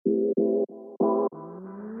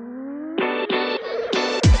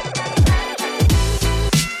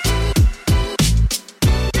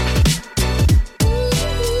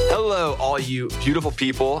you beautiful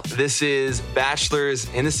people. This is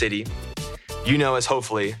Bachelors in the City. You know us,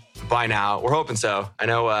 hopefully, by now. We're hoping so. I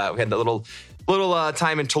know we had that little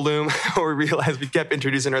time in Tulum where we realized we kept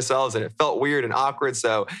introducing ourselves and it felt weird and awkward.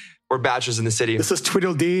 So we're Bachelors in the City. This is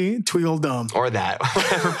Tweedledee, Tweedledum. Or that,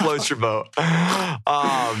 whatever floats your boat.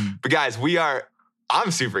 But guys,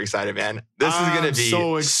 I'm super excited, man. This is going to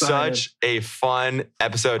be such a fun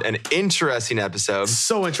episode, an interesting episode.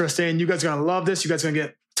 So interesting. You guys are going to love this. You guys are going to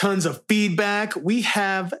get tons of feedback. We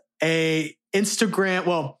have a Instagram.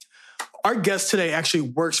 Well, our guest today actually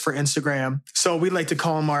works for Instagram. So we like to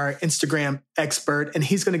call him our Instagram expert. And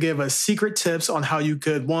he's going to give us secret tips on how you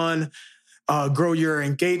could, grow your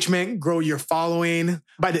engagement, grow your following.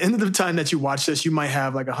 By the end of the time that you watch this, you might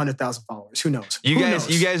have like 100,000 followers. Who knows? You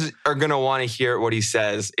guys are going to want to hear what he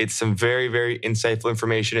says. It's some very, very insightful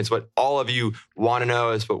information. It's what all of you want to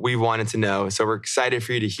know. It's what we wanted to know. So we're excited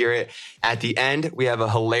for you to hear it. At the end, we have a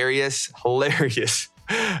hilarious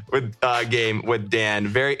game with Dan.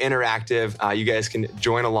 Very interactive. You guys can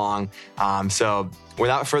join along. So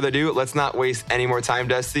without further ado, let's not waste any more time,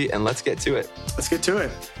 Dusty, and let's get to it. Let's get to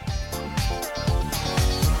it.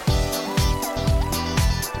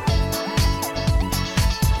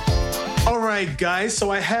 All right, guys.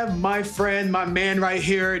 So I have my friend, my man right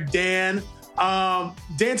here, Dan.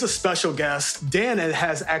 Dan's a special guest. Dan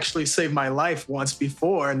has actually saved my life once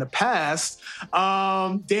before in the past.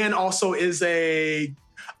 Dan also is a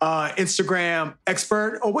Instagram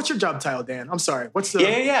expert. Oh, what's your job title, Dan? I'm sorry. What's the...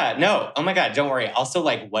 Yeah. No. Oh my God. Don't worry. Also,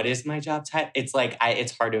 what is my job title? It's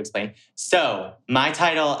it's hard to explain. So my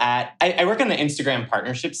title I work on the Instagram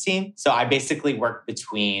partnerships team. So I basically work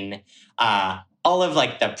between, all of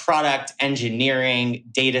the product engineering,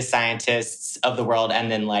 data scientists of the world.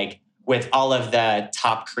 And then with all of the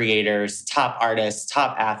top creators, top artists,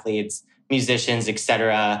 top athletes, musicians,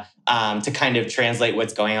 etc., to kind of translate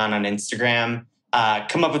what's going on Instagram,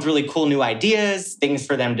 come up with really cool new ideas, things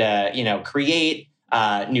for them to, create,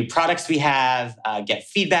 new products we have, get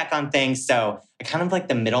feedback on things. So I kind of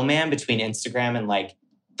the middleman between Instagram and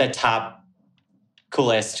the top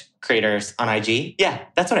coolest creators on IG. Yeah,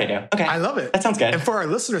 that's what I do. Okay. I love it. That sounds good. And for our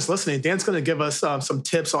listeners listening, Dan's going to give us some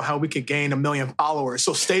tips on how we could gain 1 million followers.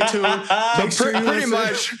 So stay tuned. Pretty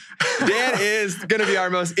much, Dan is going to be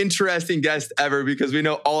our most interesting guest ever because we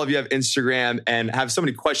know all of you have Instagram and have so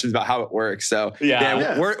many questions about how it works. So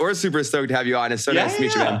Dan, we're super stoked to have you on. It's so nice to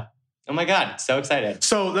meet you, man. Oh my God, so excited.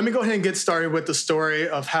 So let me go ahead and get started with the story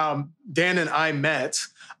of how Dan and I met.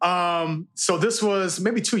 So this was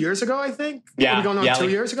maybe 2 years ago, I think. Yeah. Maybe going on 2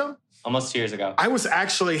 years ago? Almost 2 years ago. I was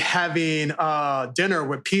actually having dinner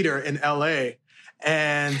with Peter in LA.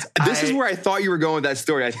 And this is where I thought you were going with that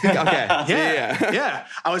story. I think, okay. Yeah.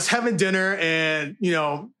 I was having dinner and,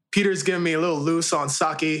 Peter's giving me a little loose on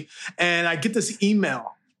sake. And I get this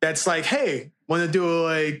email that's like, hey, want to do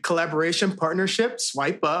a collaboration partnership,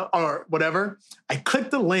 swipe up or whatever. I clicked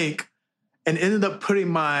the link and ended up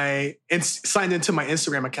signed into my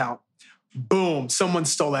Instagram account. Boom, someone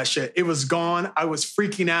stole that shit. It was gone. I was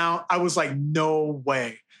freaking out. I was like, no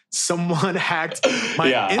way. Someone hacked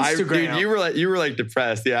my Instagram. You were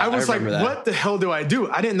depressed. Yeah, I was like, what the hell do I do?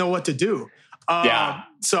 I didn't know what to do.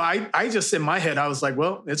 So I just, in my head, I was like,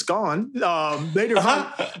 well, it's gone. Later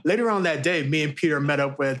on that day, me and Peter met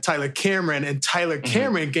up with Tyler Cameron, and Tyler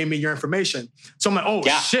Cameron gave me your information. So I'm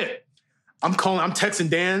like, shit. I'm texting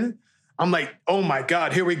Dan. I'm like, oh my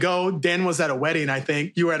God, here we go. Dan was at a wedding, I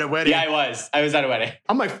think. You were at a wedding. Yeah, I was. I was at a wedding.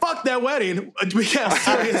 I'm like, fuck that wedding. We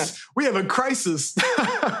have a crisis.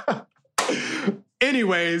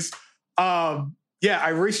 Anyways, I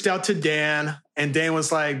reached out to Dan, and Dan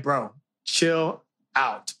was like, bro, chill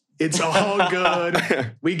out. It's all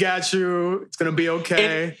good. We got you. It's going to be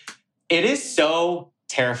okay. It is so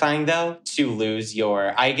terrifying though to lose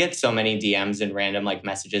I get so many DMs and random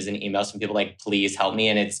messages and emails from people please help me.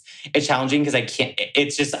 And it's challenging because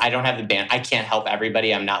I don't have the band. I can't help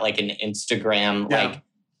everybody. I'm not an Instagram,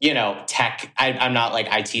 tech. I'm not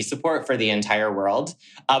IT support for the entire world.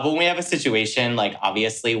 But when we have a situation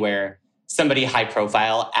obviously where somebody high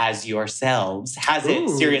profile as yourselves has a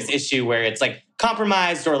serious issue where it's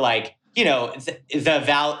compromised or the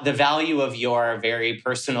value of your very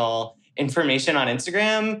personal information on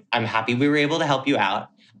Instagram, I'm happy we were able to help you out.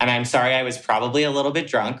 And I'm sorry I was probably a little bit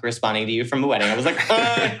drunk responding to you from a wedding. I was like,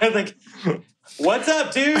 what's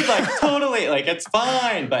up, dude? Totally, it's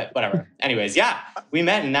fine. But whatever. Anyways, we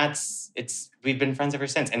met and we've been friends ever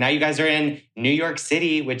since. And now you guys are in New York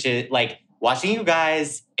City, which is watching you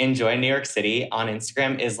guys enjoy New York City on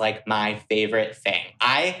Instagram is my favorite thing.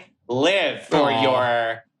 I live for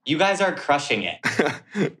you guys are crushing it.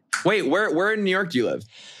 Wait, where in New York do you live?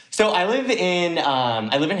 So I live in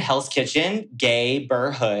Hell's Kitchen, gay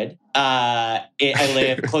Burr Hood. I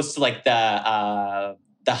live close to like the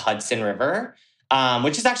Hudson River,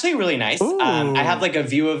 which is actually really nice. I have like a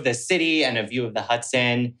view of the city and a view of the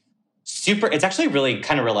Hudson. It's actually really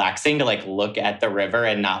kind of relaxing to like look at the river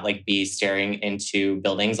and not like be staring into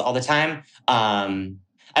buildings all the time.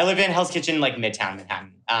 I live in Hell's Kitchen, like Midtown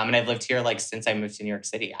Manhattan. And I've lived here like since I moved to New York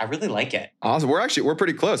City. I really like it. Awesome. We're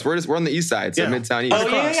pretty close. We're on the east side, so Midtown East. Oh,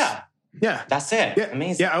 yeah. Yeah. That's it. Yeah.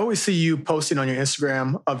 Amazing. Yeah, I always see you posting on your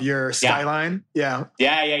Instagram of your skyline. Yeah.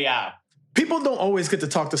 Yeah. People don't always get to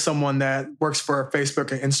talk to someone that works for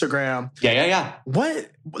Facebook and Instagram. Yeah.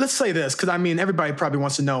 Let's say this, because I mean, everybody probably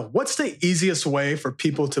wants to know, what's the easiest way for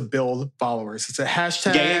people to build followers? Is it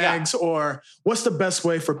hashtags or what's the best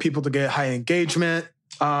way for people to get high engagement?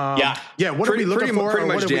 What are we looking for? Pretty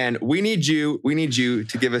much, Dan. We need you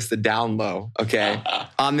to give us the down low, okay,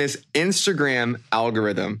 on this Instagram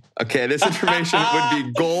algorithm. Okay, this information would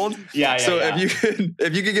be gold. So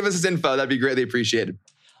if you could give us this info, that'd be greatly appreciated.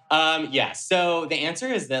 So the answer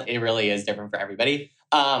is that it really is different for everybody.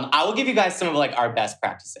 I will give you guys some of like our best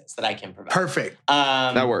practices that I can provide. Perfect.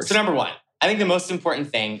 That works. So number one, I think the most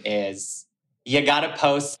important thing is you got to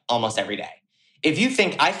post almost every day.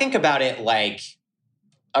 I think about it like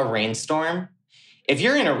a rainstorm. If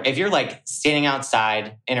you're like standing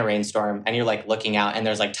outside in a rainstorm and you're like looking out and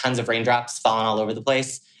there's like tons of raindrops falling all over the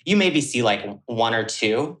place, you maybe see like one or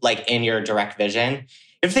two like in your direct vision.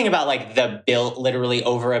 If you think about like literally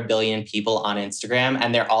over 1 billion people on Instagram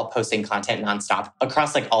and they're all posting content nonstop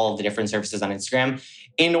across like all of the different services on Instagram,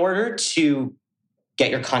 in order to get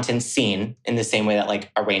your content seen in the same way that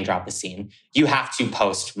like a raindrop is seen, you have to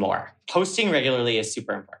post more. Posting regularly is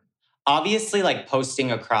super important. Obviously, like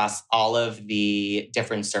posting across all of the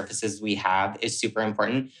different surfaces we have is super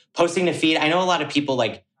important. Posting to feed, I know a lot of people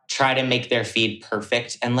like try to make their feed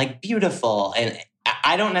perfect and like beautiful. And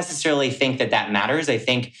I don't necessarily think that matters. I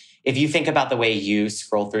think if you think about the way you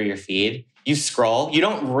scroll through your feed, you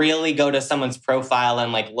don't really go to someone's profile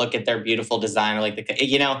and like look at their beautiful design or like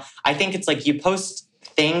I think it's like you post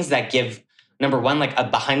things that give, number one, like a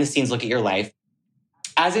behind the scenes look at your life.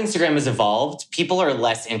 As Instagram has evolved, people are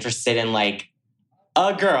less interested in like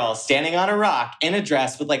a girl standing on a rock in a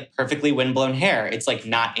dress with like perfectly windblown hair. It's like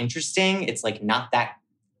not interesting. It's like not that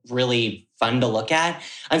really fun to look at.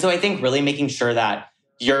 And so I think really making sure that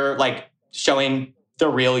you're like showing the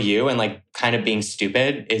real you and like kind of being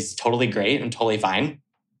stupid is totally great and totally fine.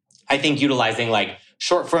 I think utilizing like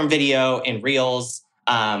short form video in Reels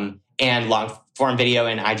and long form video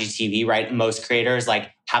in IGTV, right? Most creators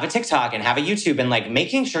like have a TikTok and have a YouTube and like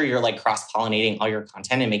making sure you're like cross-pollinating all your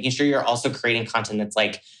content and making sure you're also creating content that's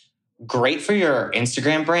like great for your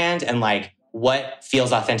Instagram brand and like what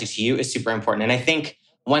feels authentic to you is super important. And I think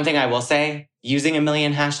one thing I will say, using 1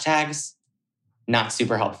 million hashtags, not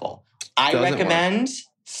super helpful. I recommend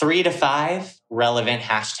 3 to 5 relevant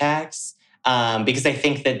hashtags because I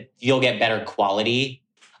think that you'll get better quality.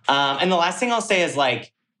 And the last thing I'll say is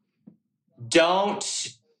like,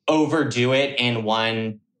 don't overdo it in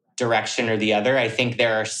one direction or the other. I think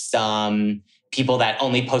there are some people that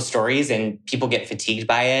only post stories and people get fatigued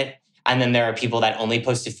by it. And then there are people that only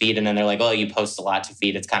post to feed and then they're like, oh, you post a lot to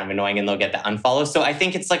feed. It's kind of annoying and they'll get the unfollow. So I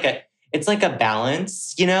think it's like a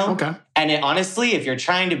balance, you know? Okay. And honestly, if you're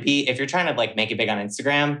trying to like make it big on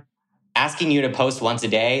Instagram, asking you to post once a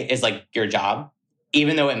day is like your job.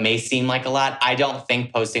 Even though it may seem like a lot, I don't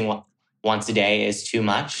think posting once a day is too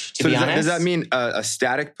much, to be honest. Does that mean a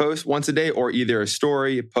static post once a day or either a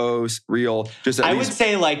story, a post, reel? I would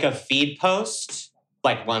say like a feed post,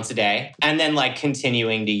 like once a day, and then like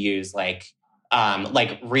continuing to use like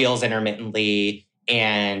reels intermittently.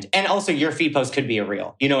 And also your feed post could be a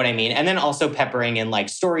reel. You know what I mean? And then also peppering in like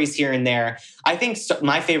stories here and there. I think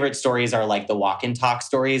my favorite stories are like the walk and talk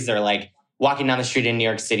stories. They're like walking down the street in New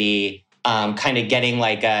York City, kind of getting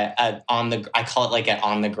like I call it like an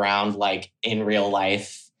on the ground, like in real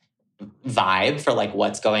life vibe for like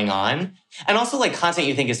what's going on. And also like content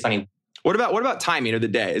you think is funny. What about timing of the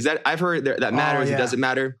day? Is that, I've heard that matters. It doesn't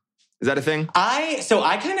matter. Is that a thing? I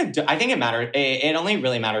think it matters. It only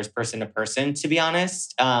really matters person to person, to be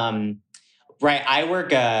honest. Right. I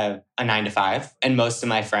work a 9 to 5 and most of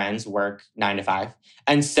my friends work 9 to 5.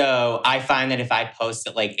 And so I find that if I post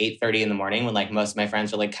at like 8:30 in the morning when like most of my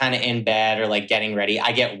friends are like kind of in bed or like getting ready,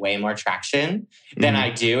 I get way more traction than I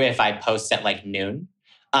do if I post at like noon.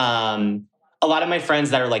 A lot of my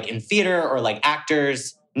friends that are like in theater or like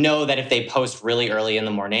actors know that if they post really early in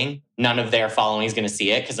the morning, none of their following is going to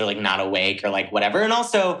see it because they're like not awake or like whatever. And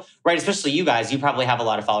also, right, especially you guys, you probably have a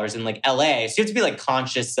lot of followers in like LA. So you have to be like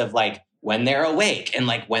conscious of like when they're awake and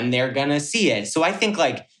like when they're going to see it. So I think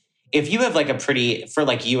like if you have like for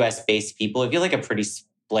like US based people, if you have like a pretty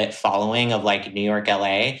split following of like New York,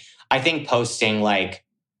 LA, I think posting like,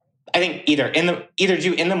 I think either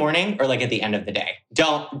do in the morning or like at the end of the day.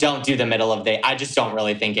 Don't do the middle of the day. I just don't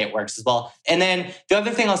really think it works as well. And then the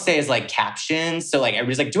other thing I'll say is like captions. So like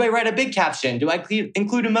everybody's like, do I write a big caption? Do I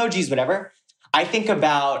include emojis? Whatever. I think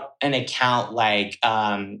about an account like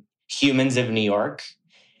Humans of New York.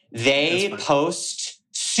 They post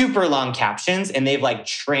super long captions and they've like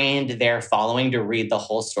trained their following to read the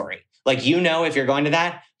whole story. Like, if you're going to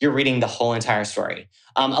that, you're reading the whole entire story.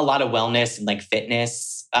 A lot of wellness and like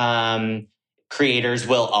fitness creators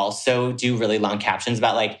will also do really long captions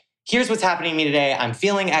about like, here's what's happening to me today. I'm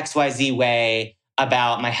feeling XYZ way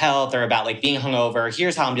about my health or about like being hungover.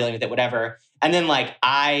 Here's how I'm dealing with it, whatever. And then like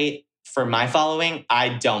for my following, I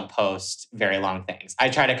don't post very long things. I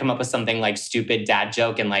try to come up with something like stupid dad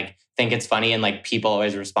joke and like think it's funny and like people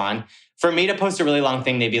always respond. For me to post a really long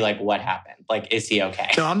thing, they'd be like, what happened? Like, is he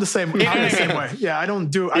okay? No, I'm the same. I'm the same way. Yeah, I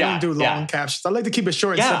don't do long captions. I like to keep it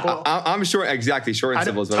short and simple. I'm short, exactly. Short and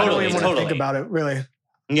simple is what I don't even want to think about it, really.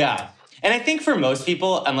 Yeah. And I think for most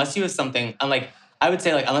people, unless you have something, I would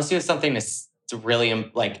say like, unless you have something that's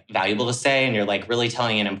really like valuable to say and you're like really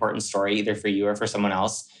telling an important story either for you or for someone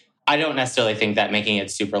else, I don't necessarily think that making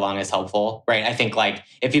it super long is helpful, right? I think like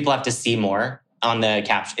if people have to see more on the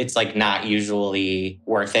caption, it's like not usually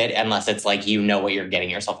worth it unless it's like you know what you're getting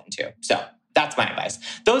yourself into. So that's my advice.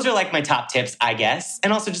 Those are like my top tips, I guess.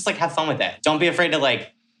 And also just like have fun with it. Don't be afraid to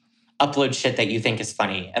like upload shit that you think is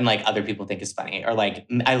funny and like other people think is funny. Or like,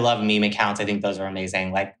 I love meme accounts. I think those are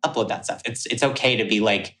amazing. Like upload that stuff. It's okay to be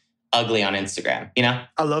like ugly on Instagram, you know?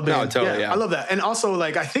 I love it. No, totally, yeah. I love that. And also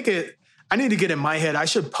like, I need to get in my head, I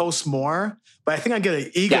should post more, but I think I get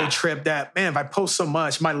an ego trip that, man, if I post so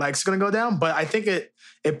much, my likes are going to go down. But I think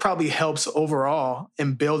it probably helps overall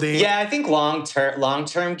in building. Yeah, I think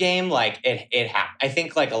long-term game, like it happened. I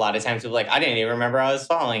think like a lot of times people are like, I didn't even remember I was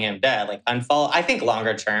following him, dead, like unfollow. I think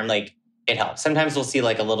longer term, like it helps. Sometimes we'll see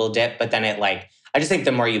like a little dip, but then it like, I just think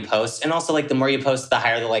the more you post and also like the more you post, the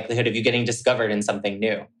higher the likelihood of you getting discovered in something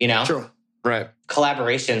new, you know? True. Right.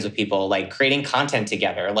 Collaborations with people, like creating content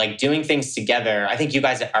together, like doing things together. I think you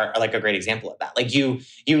guys are like a great example of that. Like you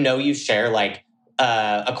share like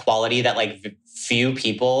a quality that like few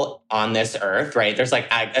people on this earth, right? There's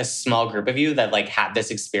like a small group of you that like had this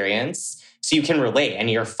experience, so you can relate, and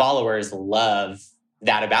your followers love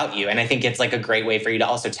that about you. And I think it's like a great way for you to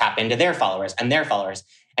also tap into their followers and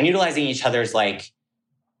utilizing each other's like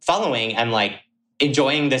following and like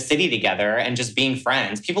enjoying the city together and just being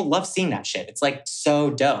friends. People love seeing that shit. It's like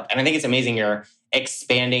so dope. And I think it's amazing you're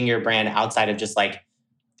expanding your brand outside of just like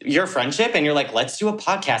your friendship. And you're like, let's do a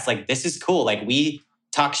podcast. Like, this is cool. Like, we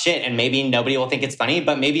talk shit and maybe nobody will think it's funny,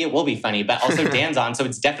 but maybe it will be funny. But also Dan's on, so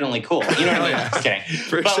it's definitely cool. You know what I mean? Just kidding.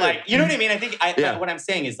 But sure. Like, you know what I mean? I think what I'm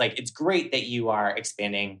saying is like, it's great that you are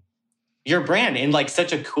expanding your brand in like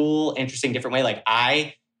such a cool, interesting, different way. Like,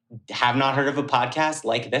 I have not heard of a podcast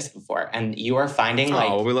like this before. And you are finding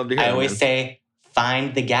we love to hear I always say,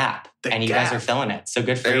 find the gap. You guys are filling it. So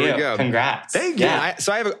good for you. Congrats. Thank you. Yeah.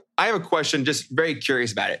 So I have a question, just very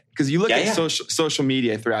curious about it. Because you look at social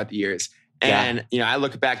media throughout the years. And, I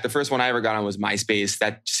look back, the first one I ever got on was MySpace.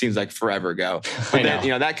 That seems like forever ago. But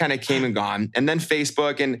then, that kind of came and gone. And then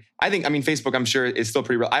Facebook. And Facebook, I'm sure is still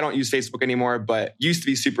pretty real. I don't use Facebook anymore, but used to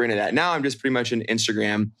be super into that. Now I'm just pretty much in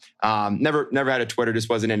Instagram. Never had a Twitter, just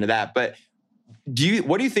wasn't into that. But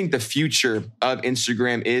what do you think the future of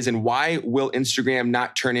Instagram is, and why will Instagram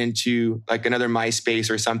not turn into like another MySpace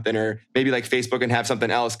or something, or maybe like Facebook and have something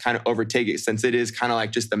else kind of overtake it, since it is kind of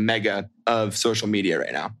like just the mega of social media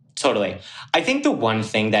right now? Totally. I think the one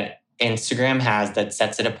thing that Instagram has that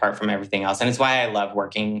sets it apart from everything else, and it's why I love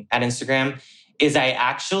working at Instagram, is I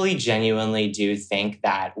actually genuinely do think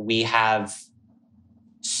that we have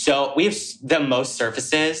the most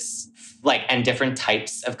surfaces like and different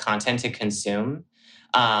types of content to consume.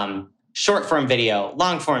 Short form video,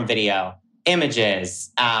 long form video,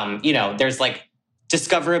 images, there's like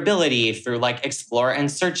discoverability through like explore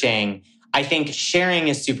and searching. I think sharing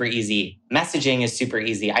is super easy. Messaging is super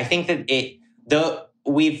easy. I think that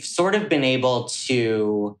we've sort of been able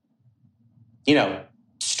to,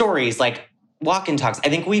 stories like walk and talks. I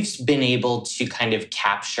think we've been able to kind of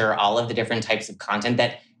capture all of the different types of content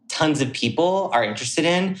that tons of people are interested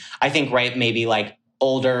in. I think, right, maybe like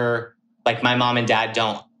older, like my mom and dad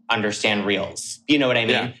don't understand Reels. You know what I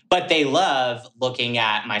mean? Yeah. But they love looking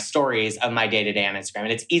at my stories of my day-to-day on Instagram.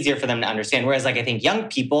 And it's easier for them to understand. Whereas like I think young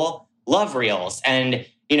people love Reels, and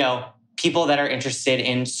people that are interested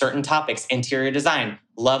in certain topics, interior design,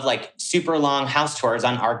 love like super long house tours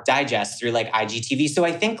on Arc Digest through like IGTV. So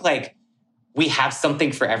I think like we have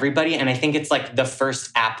something for everybody. And I think it's like the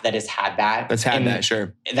first app that has had that. Let's have that,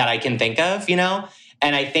 sure. That I can think of, you know?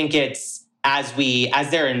 And I think it's as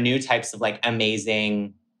there are new types of like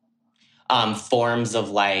amazing forms of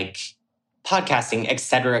like podcasting, et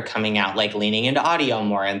cetera, coming out, like leaning into audio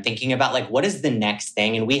more and thinking about like, what is the next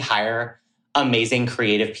thing? And we hire amazing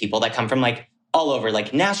creative people that come from like all over,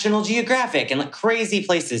 like National Geographic and like crazy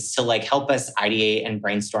places to like help us ideate and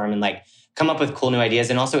brainstorm and like come up with cool new ideas.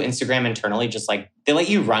 And also Instagram internally, just like they let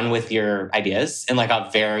you run with your ideas in like a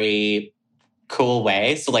very cool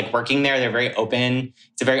way. So like working there, they're very open.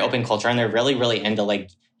 It's a very open culture and they're really, really into like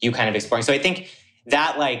you kind of exploring. So I think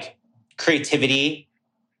that like creativity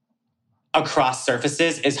across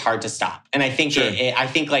surfaces is hard to stop. And I think I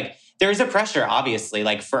think like there's a pressure, obviously,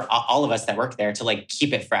 like for all of us that work there to like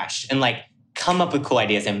keep it fresh and like come up with cool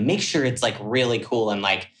ideas and make sure it's like really cool and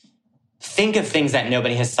like think of things that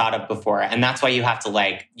nobody has thought of before. And that's why you have to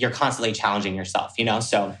like, you're constantly challenging yourself, you know?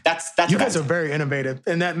 So that's you guys are very innovative.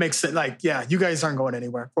 And that makes it like, yeah, you guys aren't going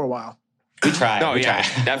anywhere for a while. We try. We try.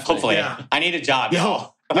 Definitely. Hopefully. Yeah. I need a job,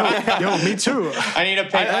 y'all. Yo, me too. I need a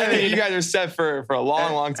pay. I think you guys are set for a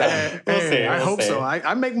long time. We'll see. I hope so.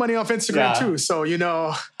 I make money off Instagram too, so you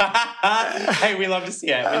know. Hey, we love to see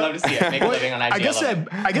it. We love to see it. Make a living on IG. I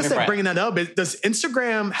guess that bringing that up, how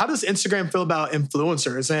does Instagram feel about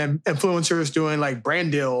influencers and influencers doing like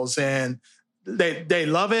brand deals and they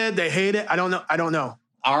love it, they hate it? I don't know.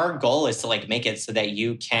 Our goal is to like make it so that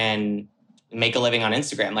you can make a living on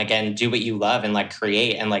Instagram, like, and do what you love and like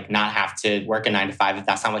create and like not have to work a 9 to 5 if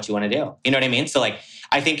that's not what you want to do. You know what I mean? So like,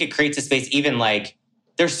 I think it creates a space, even like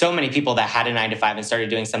there's so many people that had a 9 to 5 and started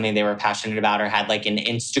doing something they were passionate about or had like an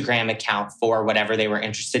Instagram account for whatever they were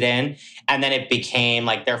interested in. And then it became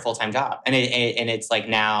like their full-time job. And it's like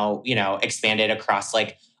now, you know, expanded across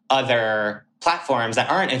like other platforms that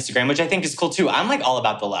aren't Instagram, which I think is cool too. I'm like all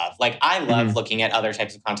about the love. Like I love looking at other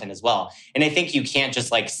types of content as well. And I think you can't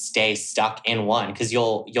just like stay stuck in one because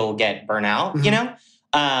you'll get burnout, you know?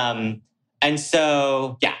 And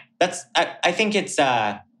so, yeah, I think it's,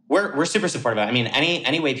 we're super supportive of it. I mean,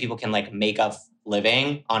 any way people can like make a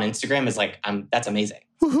living on Instagram is like, that's amazing.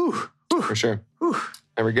 For sure.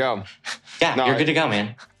 There we go. Yeah, you're good to go,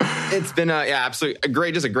 man. It's been absolutely a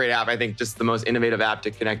great app. I think just the most innovative app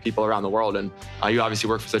to connect people around the world. And you obviously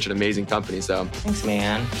work for such an amazing company. So thanks,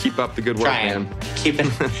 man. Keep up the good work, man. Keeping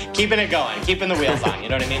it going, keeping the wheels on. You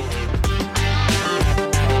know what I mean?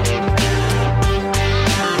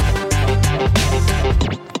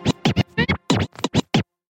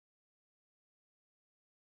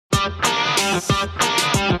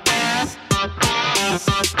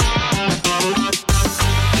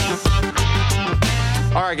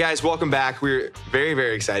 All right, guys, welcome back. We're very,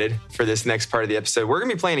 very excited for this next part of the episode. We're going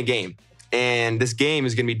to be playing a game, and this game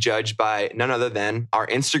is going to be judged by none other than our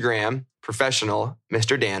Instagram professional,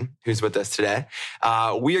 Mr. Dan, who's with us today.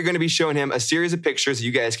 We are going to be showing him a series of pictures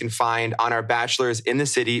you guys can find on our Bachelors in the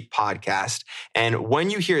City podcast. And when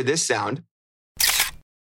you hear this sound,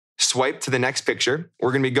 swipe to the next picture.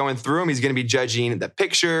 We're going to be going through them. He's going to be judging the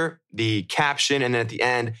picture, the caption, and then at the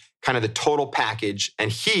end, kind of the total package.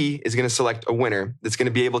 And he is going to select a winner that's going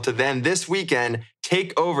to be able to then this weekend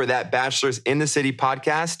take over that Bachelors in the City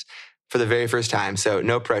podcast for the very first time. So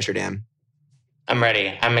no pressure, Dan. I'm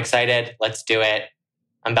ready. I'm excited. Let's do it.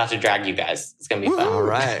 I'm about to drag you guys. It's going to be fun. All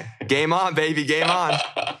right. Game on, baby. Game on.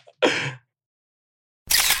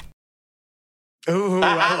 Ooh,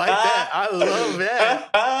 I like that. I love that.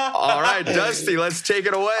 All right, Dusty, let's take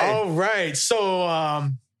it away. All right. So,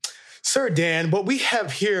 Sir Dan, what we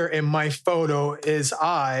have here in my photo is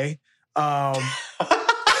I don't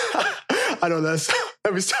know.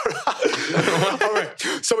 Let me start. All right.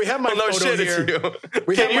 So we have my photo here.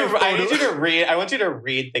 I want you to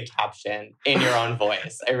read the caption in your own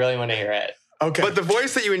voice. I really want to hear it. Okay. But the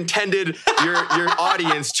voice that you intended your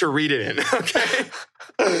audience to read it in. Okay.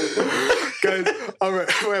 Guys, all right.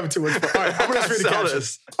 We're having too much fun. All right. I'm going to read the caption.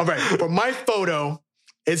 All right. For my photo,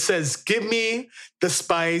 it says, "Give me the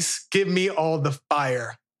spice. Give me all the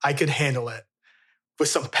fire. I could handle it." With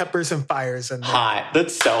some peppers and fires in there. Hot.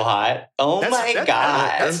 That's so hot. Oh my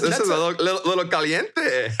God. This is a little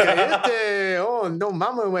caliente. Caliente. Oh, no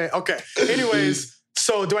mama way. Okay. Anyways,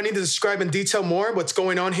 so do I need to describe in detail more what's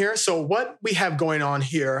going on here? So what we have going on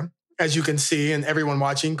here, as you can see, and everyone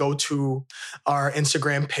watching, go to our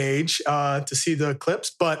Instagram page to see the clips.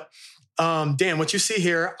 But Dan, what you see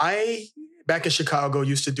here, back in Chicago,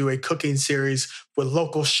 used to do a cooking series with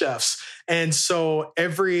local chefs. And so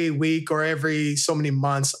every week or every so many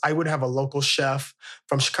months, I would have a local chef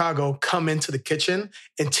from Chicago come into the kitchen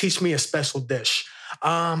and teach me a special dish.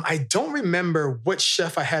 I don't remember which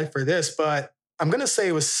chef I had for this, but I'm going to say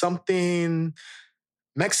it was something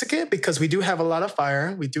Mexican because we do have a lot of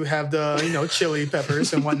fire. We do have the, chili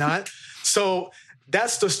peppers and whatnot. So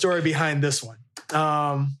that's the story behind this one.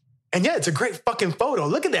 And yeah, it's a great fucking photo.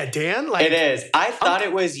 Look at that, Dan. Like, it is. I thought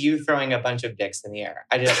it was you throwing a bunch of dicks in the air.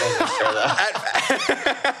 I didn't wasn't sure though.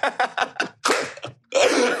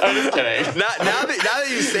 I'm just kidding. Now that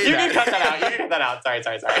you say you that. can cut that out. You can cut that out. Sorry.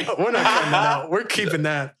 We're not cutting that out. We're keeping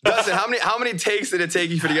that. Dustin, how many takes did it take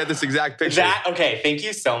you to get this exact picture? Okay, thank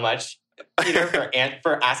you so much, Peter,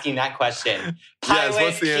 for asking that question. Yes,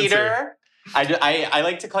 what's the Peter, answer? I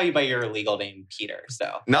like to call you by your legal name, Peter.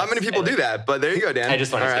 So not many people do that, but there you go, Dan. I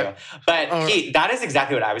just wanted to. But Pete, that is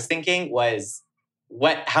exactly what I was thinking. Was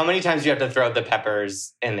how many times do you have to throw the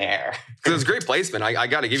peppers in the air? Because it was great placement. I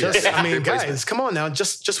got to give you that. I mean, guys, come on now.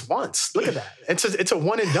 Just once. Look at that. It's a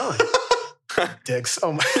one and done. Dicks.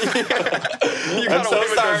 Oh my. I'm so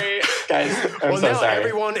sorry, guys.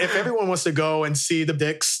 Sorry. If everyone wants to go and see the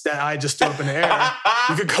dicks that I just threw up in the air,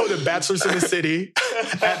 you could go to Bachelors in the City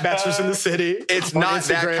at Bachelors in the City. It's not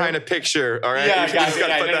Instagram. That kind of picture, all right? Yeah, guys.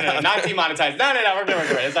 No, not demonetized. No, we're good.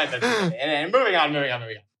 It's not that. And moving on.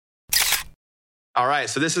 All right,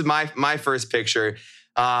 so this is my first picture.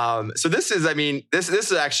 So this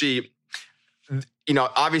is actually,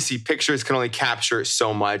 obviously pictures can only capture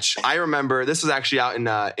so much. I remember this was actually out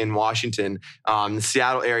in Washington, the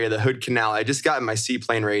Seattle area, the Hood Canal. I just got my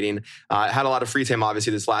seaplane rating. I had a lot of free time,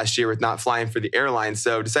 obviously, this last year with not flying for the airline.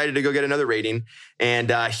 So decided to go get another rating.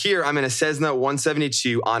 And here I'm in a Cessna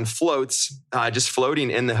 172 on floats, just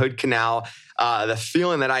floating in the Hood Canal. The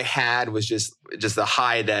feeling that I had was just the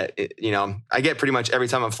high that, I get pretty much every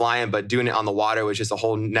time I'm flying, but doing it on the water was just a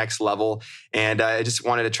whole next level. And I just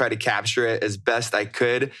wanted to try to capture it as best I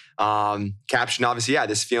could. Caption, obviously,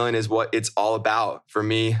 this feeling is what it's all about for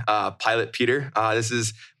me, Pilot Peter. This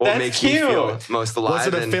is what makes me feel most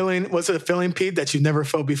alive. Was it a feeling, Pete, that you've never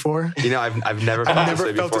felt before? I've never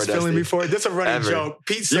felt this feeling before. This is a running joke.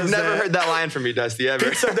 Pete says You've never heard that line from me, Dusty, ever.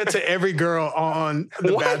 Pete said that to every girl on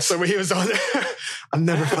The Bachelor when he was on there. I've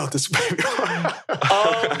never felt this way before.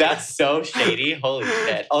 Oh, that's so shady. Holy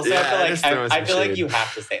shit. Also, I feel like you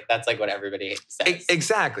have to say it. That's like what everybody says.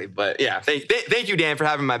 Exactly. But yeah, thank you, Dan, for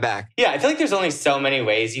having my back. Yeah, I feel like there's only so many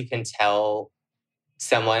ways you can tell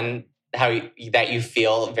someone that you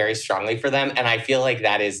feel very strongly for them. And I feel like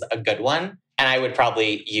that is a good one. And I would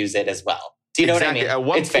probably use it as well. Do you know what I mean? At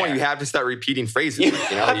one point, you have to start repeating phrases. You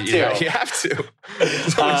have to.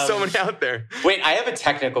 There's only so many out there. Wait, I have a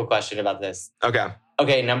technical question about this.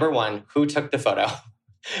 Okay, number one, who took the photo?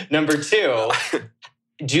 Number two,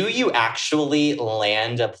 do you actually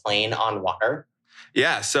land a plane on water?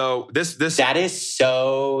 Yeah, so this that is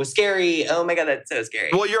so scary. Oh my God, that's so scary.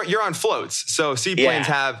 Well, you're on floats. So seaplanes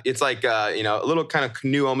have, it's like a little kind of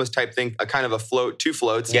canoe almost type thing, a kind of a float, two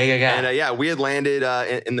floats. Yeah. And we had landed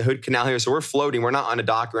in the Hood Canal here. So we're floating. We're not on a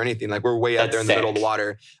dock or anything. Like we're way out there in the middle of the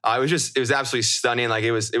water. It was absolutely stunning. Like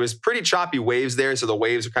it was pretty choppy waves there. So the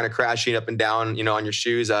waves were kind of crashing up and down, on your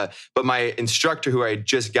shoes. But my instructor, who I had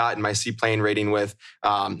just gotten my seaplane rating with,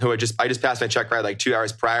 I just passed my check ride like 2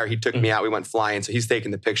 hours prior. He took me out. We went flying. So he's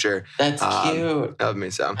taking the picture. That's cute of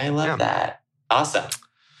me. So I love that. Awesome.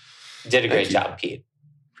 Did a great job, Pete.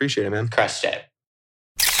 Appreciate it, man. Crushed it.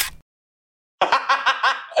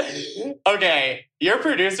 Okay, your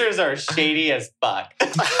producers are shady as fuck. They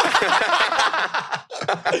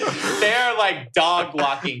are like dog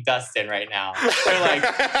walking Dustin right now. They're like.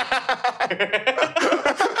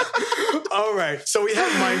 All right, so we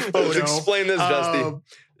have my photo. Let's explain this, Dusty.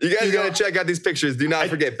 You guys got to check out these pictures. Do not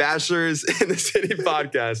forget Bachelors in the City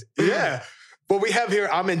podcast. Yeah. What we have here,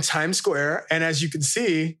 I'm in Times Square. And as you can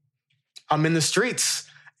see, I'm in the streets.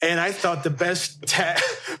 And I thought the best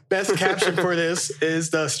caption for this is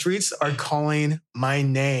the streets are calling my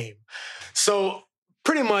name. So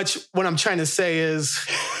pretty much what I'm trying to say is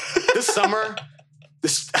this summer,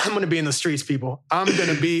 I'm going to be in the streets, people. I'm going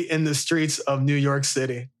to be in the streets of New York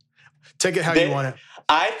City. Take it how you want it.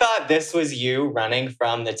 I thought this was you running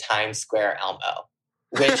from the Times Square Elmo,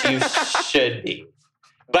 which you should be.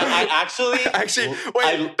 But I actually,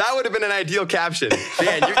 that would have been an ideal caption.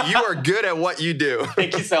 Man, you are good at what you do.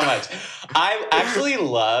 Thank you so much. I actually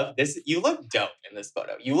love this. You look dope in this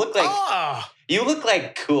photo. You look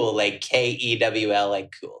like cool, like KEWL,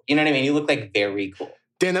 like cool. You know what I mean? You look like very cool.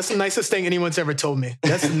 Dan, that's the nicest thing anyone's ever told me.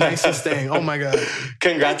 That's the nicest thing. Oh my God.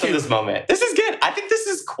 Congrats on this moment. This is good. I think this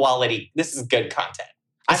is quality. This is good content.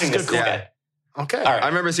 I think this is good. Okay. All right. I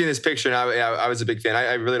remember seeing this picture and I was a big fan.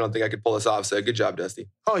 I really don't think I could pull this off. So good job, Dusty.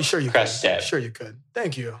 Oh, sure you could. Sure you could.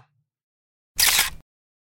 Thank you.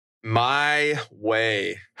 My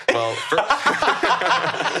way. Well,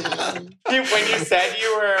 When you said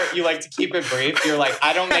you like to keep it brief, you're like,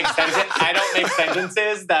 I don't make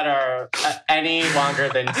sentences that are any longer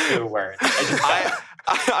than 2 words.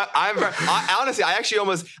 I honestly, I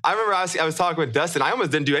remember I was talking with Dustin. I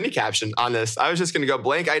almost didn't do any caption on this. I was just going to go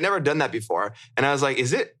blank. I had never done that before. And I was like,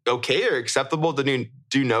 is it okay or acceptable to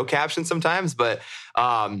do no caption sometimes? But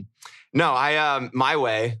no, my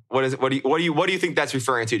way. What do you think that's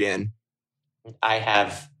referring to, Dan? I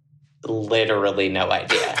have literally no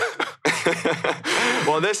idea.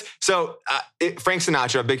 Well, Frank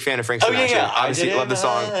Sinatra, a big fan of Frank Sinatra. Oh, yeah. Obviously, love the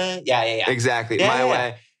song. Yeah. Exactly. Yeah, My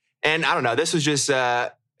way. And I don't know, this was just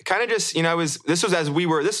kind of just, this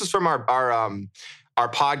was from our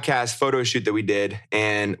podcast photo shoot that we did.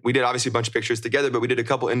 And we did obviously a bunch of pictures together, but we did a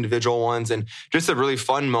couple individual ones and just a really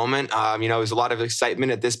fun moment. It was a lot of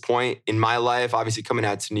excitement at this point in my life, obviously coming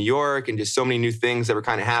out to New York and just so many new things that were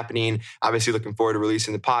kind of happening. Obviously looking forward to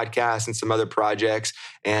releasing the podcast and some other projects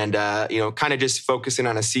and, kind of just focusing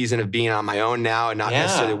on a season of being on my own now and not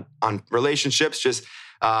necessarily on relationships, just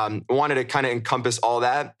wanted to kind of encompass all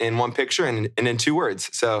that in one picture and in 2 words.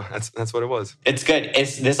 So that's what it was. It's good.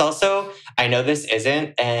 Is this also, I know this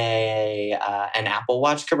isn't an Apple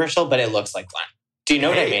Watch commercial, but it looks like one. Do you know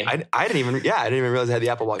what I mean? I didn't even realize I had the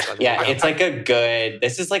Apple Watch. Yeah, it's like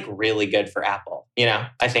this is like really good for Apple.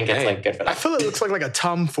 I think it's like good for them. I feel it looks like a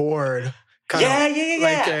Tom Ford.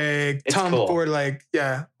 Like a it's Tom Ford,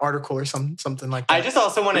 article or something like that. I just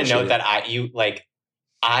also want to note that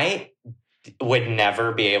I would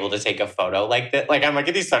never be able to take a photo like that. Like, I'm looking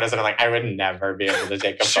at these photos and I'm like, I would never be able to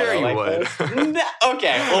take a photo like this.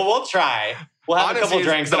 Okay, well, we'll try. We'll have a couple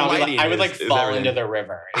drinks and I would fall into the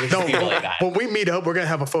river. It would just be really bad. When we meet up, we're going to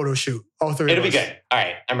have a photo shoot. All 3 of us. It'll be good. All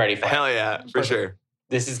right, I'm ready for it. Hell yeah, for sure.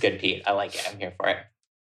 This is good, Pete. I like it. I'm here for it.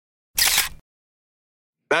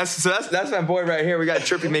 That's my boy right here. We got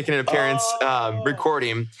Trippy making an appearance,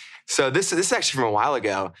 recording. So this is actually from a while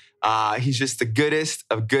ago. He's just the goodest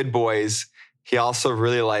of good boys. He also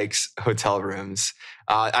really likes hotel rooms.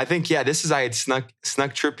 I think, I had snuck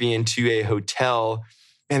Trippy into a hotel.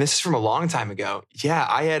 Man, this is from a long time ago. Yeah,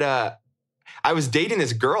 I was dating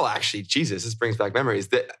this girl, actually. Jesus, this brings back memories.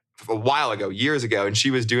 That a while ago, years ago, and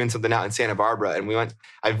she was doing something out in Santa Barbara. And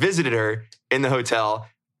I visited her in the hotel.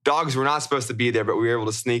 Dogs were not supposed to be there, but we were able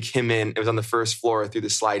to sneak him in. It was on the first floor through the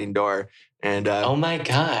sliding door. And oh my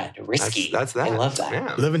God, risky. That's that. I love that.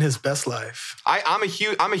 Yeah. Living his best life. I'm a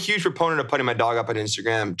huge proponent of putting my dog up on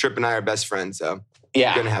Instagram. Trip and I are best friends, so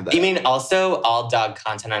yeah, gonna have that. You mean also all dog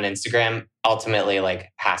content on Instagram ultimately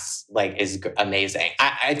is amazing.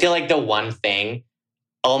 I feel like the one thing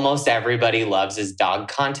almost everybody loves is dog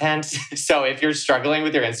content. So if you're struggling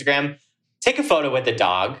with your Instagram, take a photo with the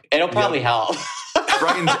dog. It'll probably help.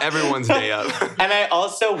 Brightens everyone's day up. And I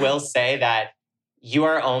also will say that you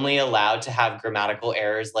are only allowed to have grammatical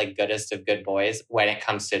errors like goodest of good boys when it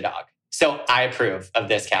comes to dog. So I approve of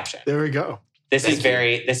this caption. There we go. This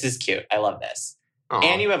is cute. I love this. Aww.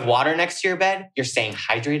 And you have water next to your bed. You're staying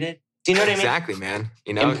hydrated. Do you know what I mean? Exactly, man.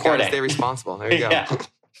 Important. Stay responsible. There you go. Yeah.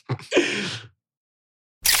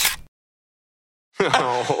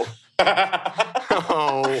 Oh.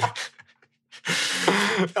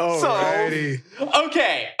 Alrighty.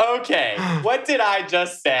 Okay. What did I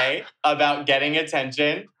just say about getting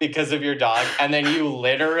attention because of your dog? And then you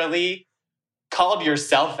literally called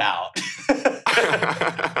yourself out in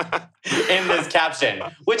this caption,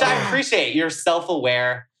 which I appreciate. You're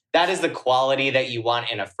self-aware. That is the quality that you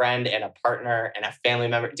want in a friend and a partner and a family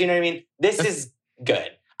member. Do you know what I mean? This is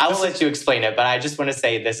good. I will let you explain it, but I just want to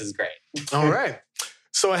say this is great. All right.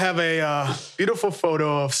 So I have a beautiful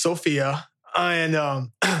photo of Sophia.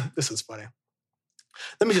 And this is funny.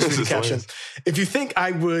 Let me just read the caption. Hilarious. If you think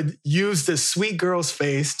I would use this sweet girl's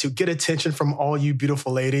face to get attention from all you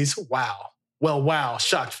beautiful ladies, wow. Well, wow,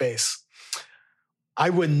 shocked face. I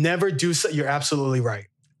would never do so. You're absolutely right.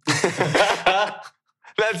 I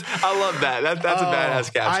love that. That's a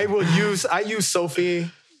badass caption. I use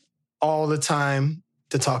Sophie all the time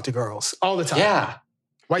to talk to girls. All the time. Yeah.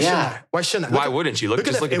 Why shouldn't I? Why wouldn't you? Look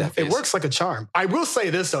at that face. It works like a charm. I will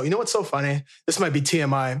say this, though. You know what's so funny? This might be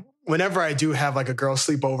TMI. Whenever I do have a girl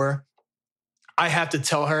sleepover, I have to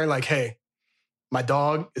tell her, hey, my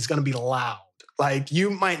dog is going to be loud. You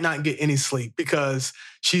might not get any sleep because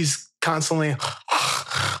she's constantly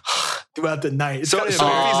throughout the night. So Sophie's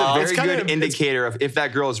a very good indicator of if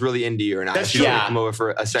that girl is really into you or not. She's going to come over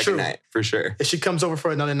for a second night, for sure. If she comes over for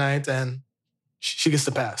another night, then she gets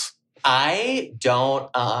the pass. I don't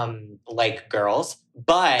like girls,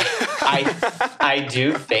 but I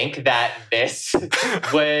do think that this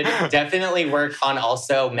would definitely work on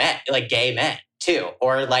also men, gay men. too,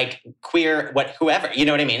 or like queer, whoever, you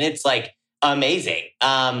know what I mean? It's like amazing.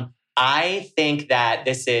 I think that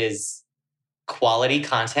this is quality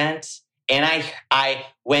content. And I,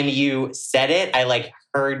 when you said it, I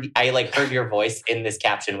heard your voice in this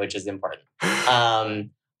caption, which is important.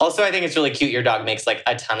 Also, I think it's really cute. Your dog makes like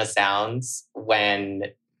a ton of sounds when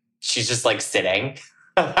she's just like sitting.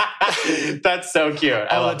 That's so cute.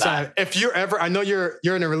 I All love the time. that. If you're ever, I know you're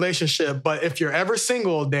in a relationship, but if you're ever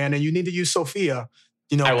single, Dan, and you need to use Sophia,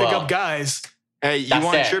 pick up guys. Hey, you That's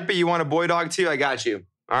want it. Trippy? You want a boy dog too? I got you.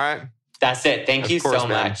 All right. That's it. Thank you course, so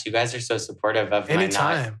man. much. You guys are so supportive of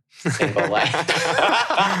Anytime. my not single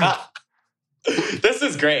life. This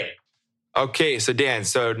is great. Okay, so Dan,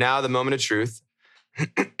 now the moment of truth.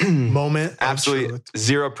 Moment. of Absolutely truth.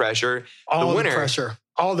 zero pressure. All the the winner, pressure.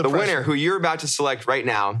 All the the pressure. winner who you're about to select right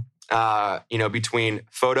now, between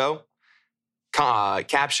photo,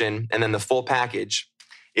 caption, and then the full package,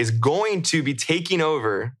 is going to be taking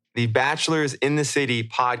over the Bachelors in the City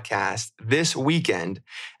podcast this weekend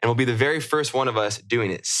and will be the very first one of us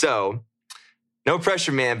doing it. So, no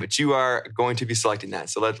pressure, man, but you are going to be selecting that.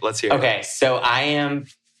 So let's hear it. Okay, so I am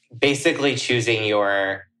basically choosing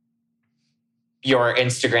your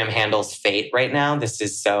Instagram handle's fate right now. This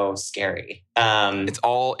is so scary. It's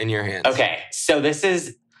all in your hands. Okay, so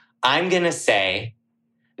I'm going to say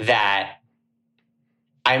that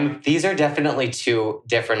these are definitely two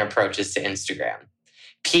different approaches to Instagram.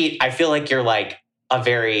 Pete, I feel like you're like a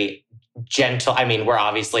very gentle, we're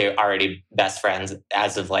obviously already best friends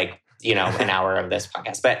as of like, an hour of this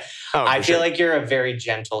podcast, but I feel like you're a very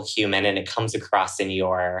gentle human and it comes across in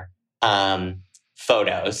your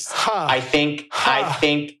photos. I think,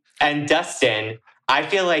 and Dustin, I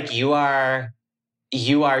feel like you are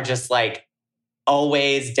just like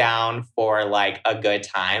always down for like a good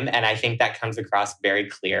time. And I think that comes across very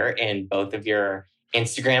clear in both of your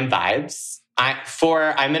Instagram vibes.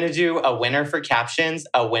 I'm going to do a winner for captions,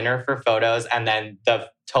 a winner for photos, and then the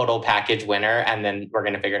total package winner. And then we're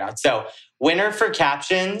going to figure it out. So winner for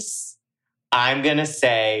captions, I'm going to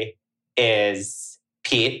say is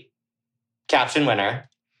Pete, caption winner.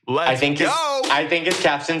 I think go. I think his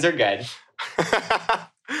captions are good.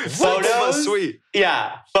 Photos, sweet.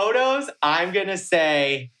 Yeah, photos. I'm gonna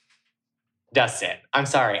say Dustin. I'm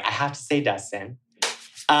sorry, I have to say Dustin.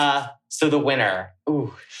 So the winner.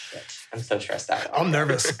 Ooh, shit! I'm so stressed out. I'm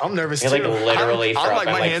nervous. I'm nervous You're too. like literally. I'm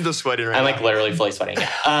my hands are sweating right now. I'm like literally fully sweating.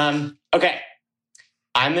 Yeah. Okay.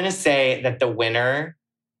 I'm gonna say that the winner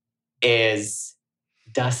is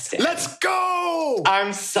Dustin. Let's go!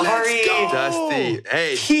 I'm sorry. Let's go! Dusty.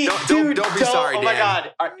 Hey, Dude, don't be sorry, Dan. Oh my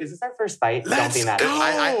God. Is this our first fight? Let's don't be mad go!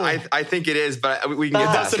 at me. I think it is, but we can It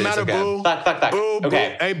get past doesn't it. It's matter, okay. boo. Fuck. Boo, boo.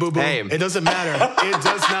 Okay. Hey, boo, boo. Hey. It doesn't matter. It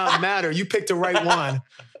does not matter. You picked the right one.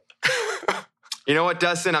 You know what,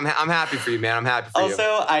 Dustin? I'm happy for you, man. I'm happy for you.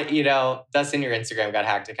 Also, Dustin, your Instagram got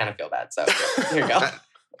hacked. I kind of feel bad. So here you go.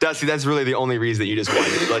 Dusty, that's really the only reason that you just won.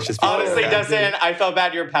 Let's just be Honestly, clear. Dustin, I felt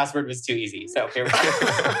bad. Your password was too easy. So here we go.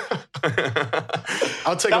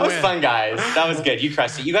 I'll take That a was win. fun, guys. That was good. You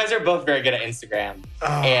crushed it. You guys are both very good at Instagram. Oh.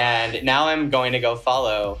 And now I'm going to go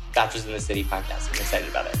follow Bachelors in the City podcast. I'm excited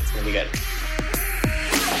about it. It's going to be good.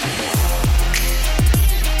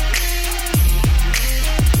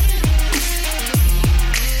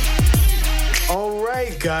 All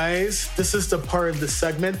right, guys. This is the part of the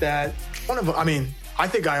segment that I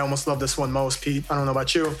think I almost love this one most, Pete. I don't know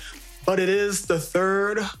about you, but it is the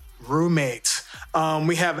third roommate.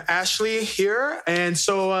 We have Ashley here, and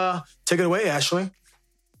so take it away, Ashley.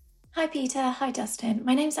 Hi, Peter. Hi, Dustin.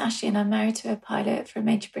 My name's Ashley, and I'm married to a pilot for a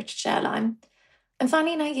major British airline. I'm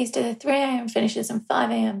finding not used to the 3 a.m. finishes and 5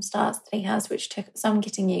 a.m. starts that he has, which took some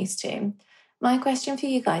getting used to. My question for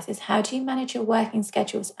you guys is, how do you manage your working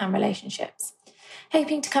schedules and relationships?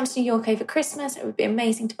 Hoping to come to New York over Christmas. It would be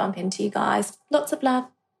amazing to bump into you guys. Lots of love.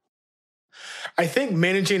 I think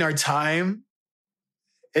managing our time,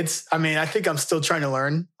 I think I'm still trying to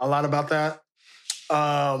learn a lot about that.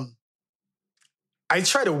 I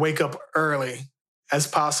try to wake up early as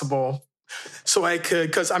possible so I could,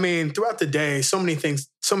 because throughout the day, so many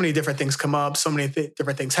different things come up, so many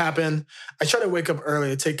different things happen. I try to wake up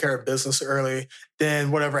early to take care of business early.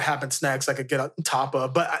 Then whatever happens next, I could get on top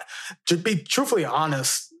of. But to be truthfully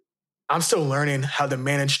honest, I'm still learning how to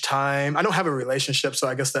manage time. I don't have a relationship, so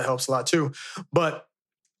I guess that helps a lot too. But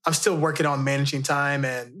I'm still working on managing time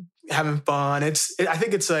and having fun. I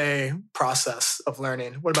think it's a process of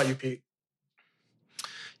learning. What about you, Pete?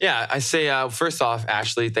 Yeah, I say first off,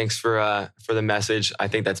 Ashley, thanks for the message. I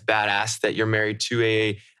think that's badass that you're married to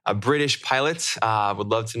a British pilot. Would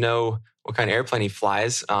love to know what kind of airplane he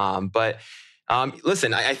flies. But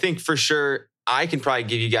listen, I think for sure I can probably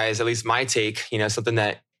give you guys at least my take, something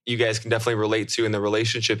that you guys can definitely relate to in the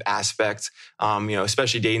relationship aspect,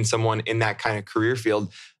 especially dating someone in that kind of career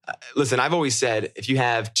field. Listen, I've always said, if you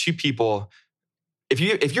have two people, if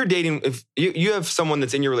you're dating, if you have someone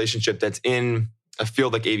that's in your relationship that's in a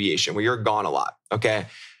field like aviation where you're gone a lot, okay,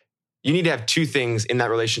 you need to have two things in that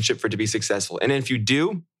relationship for it to be successful. And if you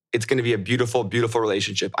do, it's going to be a beautiful, beautiful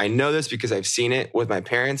relationship. I know this because I've seen it with my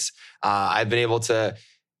parents. I've been able to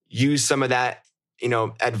use some of that,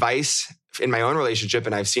 advice in my own relationship,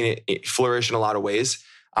 and I've seen it flourish in a lot of ways.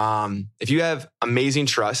 If you have amazing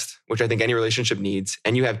trust, which I think any relationship needs,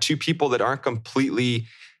 and you have two people that aren't completely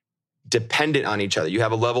dependent on each other, you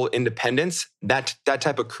have a level of independence, that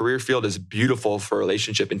type of career field is beautiful for a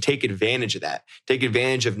relationship, and take advantage of that. Take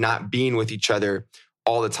advantage of not being with each other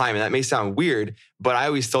all the time. And that may sound weird, but I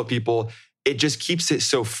always tell people, it just keeps it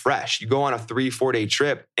so fresh. You go on a 3-4 day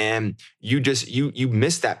trip and you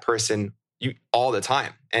miss that person all the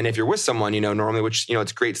time. And if you're with someone, normally, which,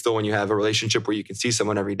 it's great still when you have a relationship where you can see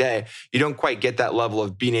someone every day, you don't quite get that level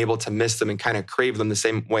of being able to miss them and kind of crave them the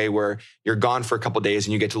same way where you're gone for a couple of days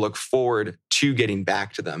and you get to look forward to getting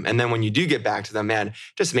back to them. And then when you do get back to them, man,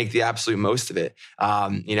 just make the absolute most of it.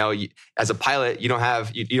 As a pilot, you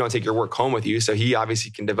don't take your work home with you. So he obviously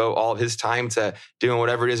can devote all of his time to doing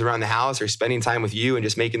whatever it is around the house or spending time with you and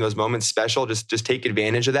just making those moments special. Just take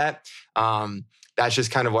advantage of that. That's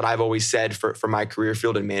just kind of what I've always said for my career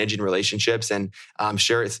field in managing relationships. And I'm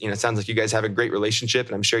sure it sounds like you guys have a great relationship,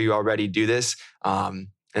 and I'm sure you already do this.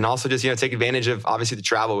 And also just, take advantage of obviously the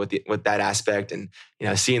travel with that aspect, and,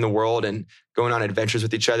 seeing the world and going on adventures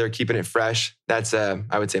with each other, keeping it fresh. That's,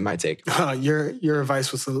 I would say, my take. Your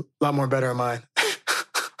advice was a lot more better than mine.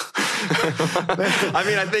 I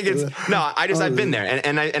mean, I think I've been there,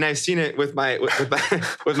 and I've seen it with my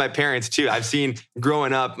parents too. I've seen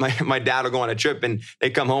growing up, my dad will go on a trip and they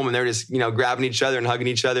come home and they're just, grabbing each other and hugging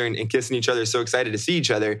each other and kissing each other. So excited to see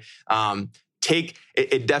each other.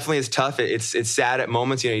 It definitely is tough. It's sad at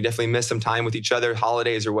moments. You definitely miss some time with each other,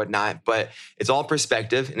 holidays or whatnot, but it's all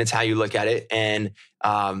perspective and it's how you look at it. And,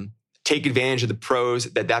 take advantage of the pros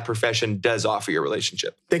that profession does offer your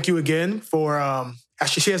relationship. Thank you again for,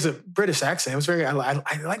 actually, she has a British accent. It was I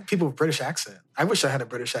like people with British accent. I wish I had a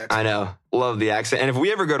British accent. I know. Love the accent. And if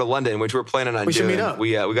we ever go to London, which we're planning on doing, should meet up.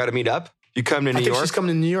 We got to meet up. You come to New York? I think she's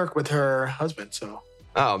coming to New York with her husband, so.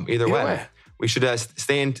 Oh, either way. We should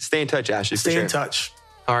stay in touch, Ashley. Stay in touch.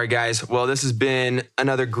 All right, guys. Well, this has been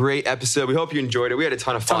another great episode. We hope you enjoyed it. We had a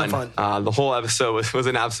ton of fun. The whole episode was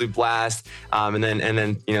an absolute blast. And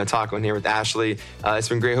then talking here with Ashley. It's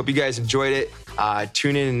been great. Hope you guys enjoyed it.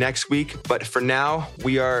 Tune in next week. But for now,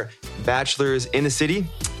 we are Bachelors in the City,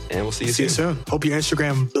 and we'll see you soon. Hope your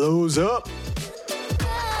Instagram blows up.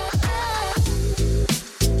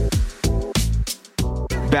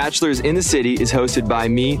 Bachelors in the City is hosted by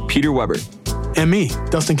me, Peter Weber. And me,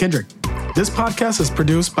 Dustin Kendrick. This podcast is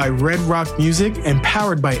produced by Red Rock Music and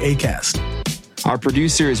powered by Acast. Our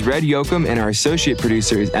producer is Red Yoakum, and our associate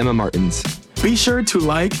producer is Emma Martins. Be sure to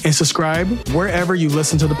like and subscribe wherever you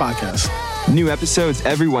listen to the podcast. New episodes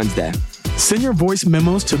every Wednesday. Send your voice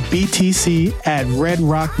memos to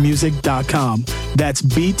btc@redrockmusic.com. That's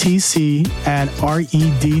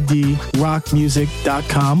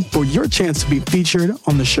btc@reddrockmusic.com for your chance to be featured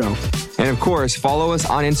on the show. And of course, follow us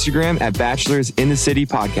on Instagram at Bachelors in the City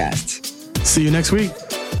Podcasts. See you next week.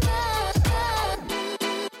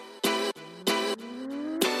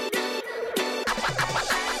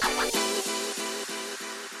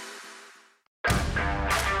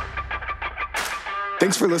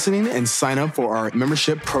 Thanks for listening, and sign up for our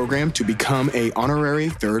membership program to become an honorary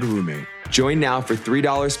third roommate. Join now for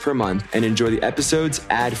 $3 per month and enjoy the episodes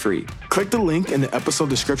ad-free. Click the link in the episode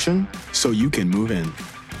description so you can move in.